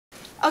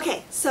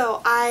Okay,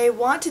 so I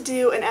want to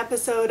do an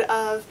episode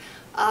of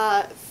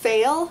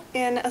fail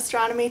in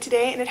astronomy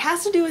today, and it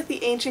has to do with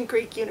the ancient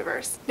Greek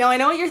universe. Now I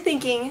know what you're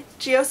thinking,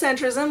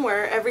 geocentrism,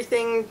 where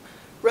everything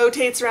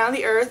rotates around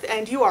the Earth,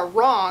 and you are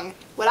wrong.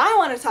 What I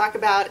want to talk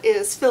about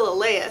is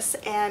Philolaus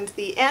and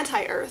the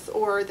anti-Earth,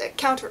 or the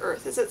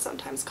counter-Earth as it's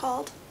sometimes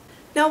called.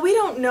 Now we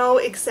don't know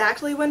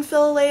exactly when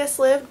Philolaus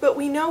lived, but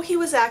we know he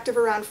was active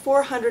around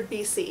 400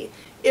 BC,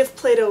 if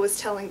Plato was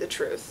telling the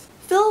truth.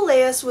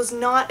 Philolaus was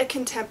not a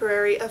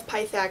contemporary of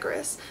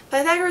Pythagoras.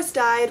 Pythagoras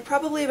died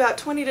probably about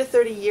 20 to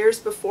 30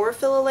 years before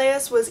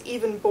Philolaus was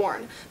even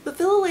born, but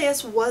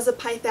Philolaus was a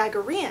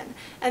Pythagorean,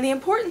 and the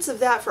importance of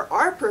that for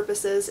our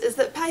purposes is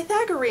that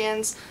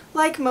Pythagoreans,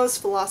 like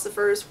most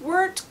philosophers,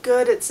 weren't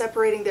good at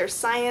separating their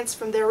science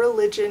from their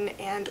religion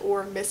and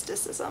or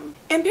mysticism.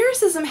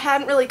 Empiricism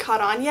hadn't really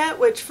caught on yet,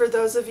 which for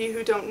those of you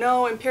who don't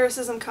know,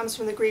 empiricism comes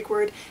from the Greek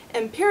word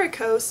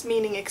empirikos,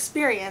 meaning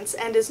experience,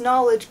 and is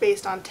knowledge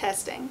based on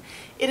testing.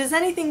 It is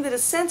anything that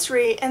is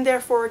sensory and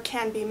therefore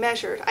can be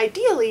measured,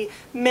 ideally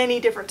many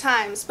different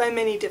times by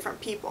many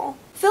different people.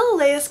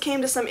 Philolaus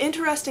came to some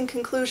interesting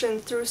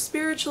conclusions through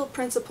spiritual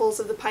principles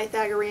of the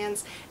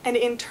Pythagoreans and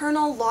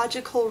internal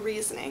logical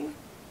reasoning.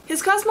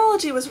 His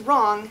cosmology was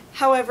wrong,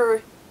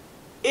 however,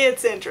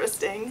 it's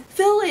interesting.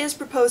 Philolaus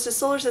proposed a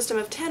solar system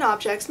of 10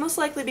 objects, most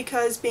likely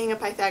because, being a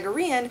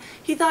Pythagorean,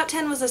 he thought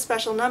 10 was a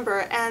special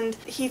number, and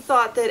he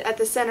thought that at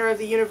the center of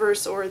the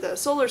universe, or the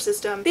solar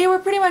system, they were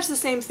pretty much the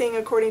same thing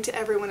according to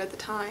everyone at the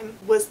time,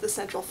 was the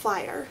central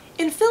fire.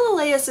 In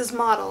Philolaus's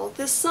model,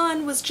 the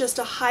sun was just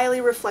a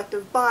highly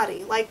reflective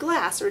body, like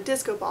glass or a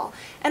disco ball,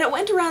 and it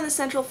went around the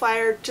central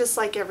fire just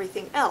like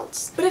everything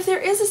else. But if there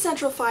is a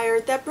central fire,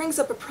 that brings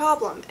up a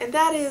problem, and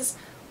that is,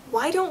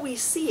 why don't we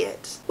see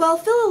it? Well,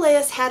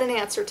 Philolaus had an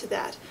answer to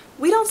that.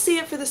 We don't see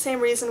it for the same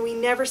reason we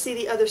never see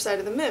the other side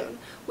of the moon.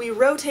 We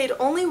rotate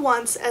only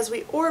once as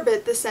we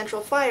orbit the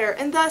central fire,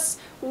 and thus,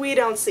 we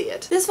don't see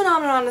it. This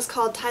phenomenon is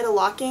called tidal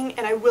locking,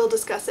 and I will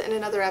discuss it in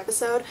another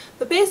episode,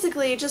 but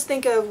basically just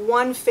think of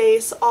one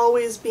face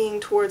always being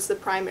towards the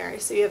primary.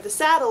 So you have the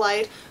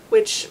satellite,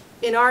 which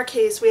in our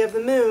case we have the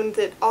moon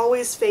that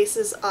always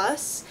faces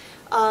us.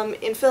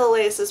 In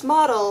Philolaus's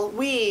model,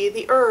 we,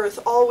 the Earth,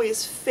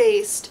 always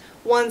faced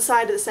one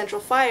side of the central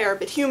fire,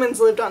 but humans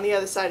lived on the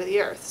other side of the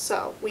Earth,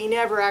 so we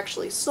never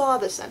actually saw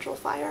the central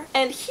fire.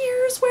 And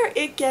here's where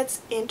it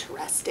gets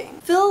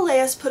interesting.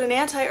 Philolaus put an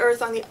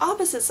anti-Earth on the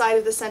opposite side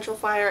of the central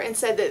fire and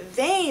said that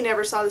they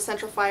never saw the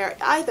central fire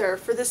either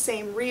for the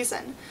same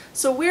reason.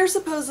 So we're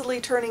supposedly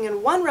turning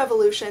in one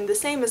revolution, the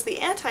same as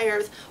the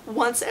anti-Earth,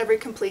 once every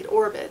complete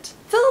orbit.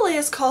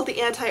 Philolaus called the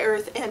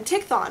anti-Earth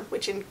Antichthon,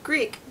 which in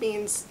Greek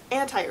means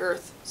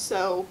anti-Earth,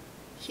 so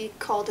he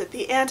called it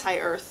the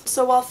anti-Earth.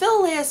 So while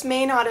Philolaus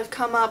may not have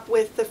come up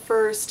with the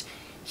first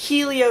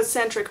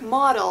heliocentric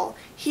model,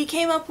 he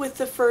came up with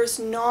the first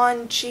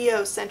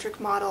non-geocentric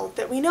model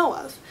that we know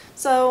of.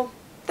 So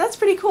that's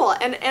pretty cool.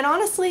 And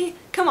honestly,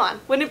 come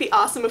on, wouldn't it be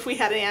awesome if we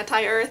had an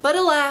anti-Earth? But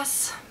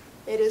alas,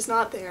 it is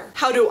not there.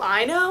 How do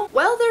I know?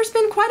 Well, there's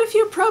been quite a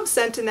few probes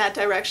sent in that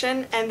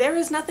direction, and there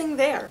is nothing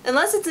there.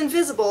 Unless it's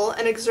invisible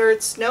and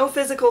exerts no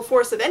physical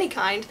force of any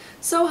kind,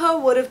 SOHO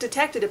would have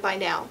detected it by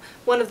now.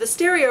 One of the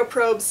stereo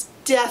probes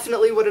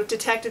definitely would have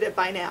detected it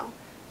by now.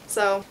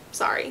 So,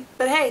 sorry.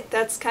 But hey,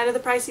 that's kind of the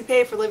price you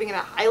pay for living in a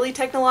highly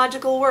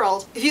technological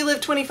world. If you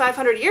lived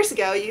 2,500 years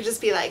ago, you'd just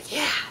be like,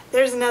 yeah,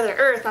 there's another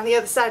Earth on the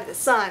other side of the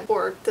sun.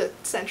 Or the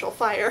central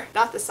fire.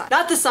 Not the sun.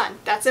 Not the sun!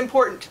 That's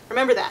important.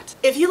 Remember that.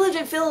 If you lived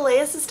in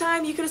Philolaus's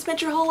time, you could have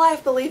spent your whole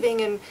life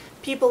believing in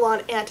people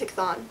on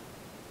Antichthon.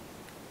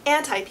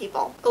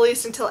 Anti-people. At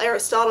least until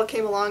Aristotle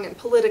came along and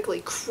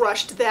politically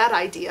crushed that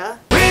idea.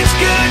 It's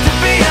good to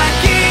be a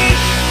geek.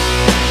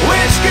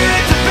 It's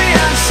good to be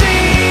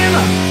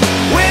unseen.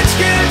 It's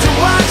good to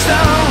watch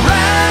the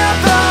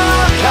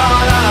raffle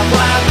caught on a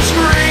flat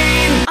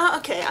screen.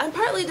 Okay, I'm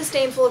partly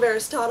disdainful of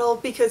Aristotle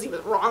because he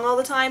was wrong all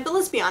the time, but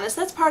let's be honest,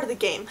 that's part of the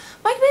game.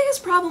 My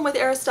biggest problem with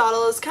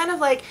Aristotle is kind of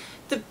like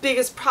the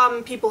biggest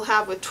problem people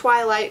have with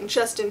Twilight and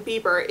Justin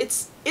Bieber.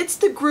 It's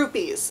the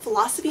groupies.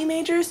 Philosophy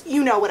majors,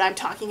 you know what I'm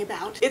talking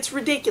about. It's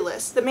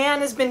ridiculous. The man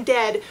has been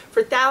dead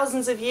for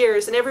thousands of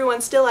years and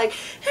everyone's still like,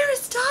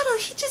 Aristotle,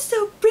 he's just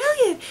so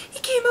brilliant.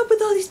 He came up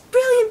with all these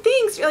brilliant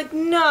things. You're like,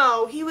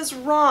 no, he was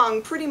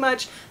wrong pretty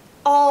much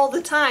all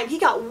the time. He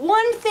got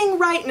one thing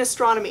right in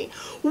astronomy.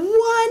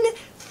 One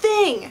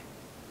thing.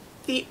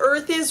 The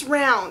Earth is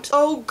round.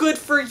 Oh, good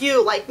for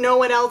you, like no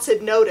one else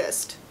had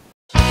noticed.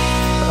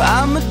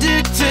 I'm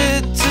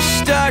addicted to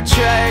Star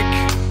Trek.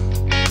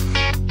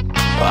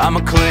 I'm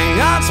a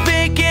Klingon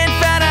speaking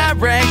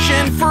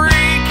Federation freak.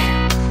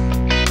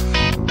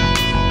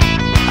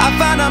 I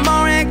find I'm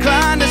more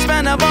inclined to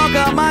spend the bulk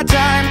of my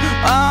time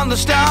on the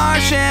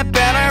Starship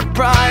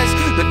Enterprise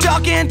than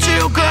talking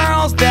to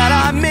girls that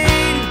I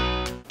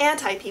meet.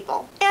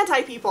 Anti-people.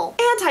 Anti-people.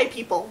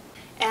 Anti-people.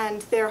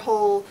 And their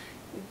whole,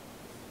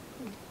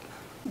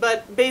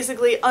 but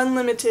basically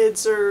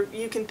unlimiteds, or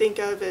you can think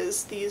of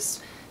as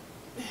these,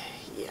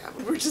 yeah,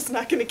 we're just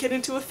not going to get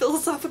into a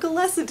philosophical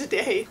lesson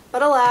today.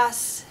 But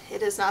alas,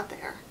 it is not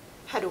there.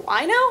 How do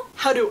I know?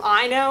 How do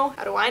I know?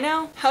 How do I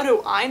know? How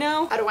do I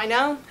know? How do I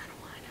know?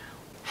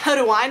 How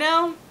do I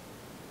know?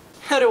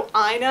 How do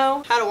I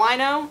know? How do I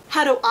know?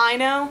 How do I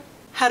know?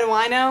 How do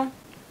I know?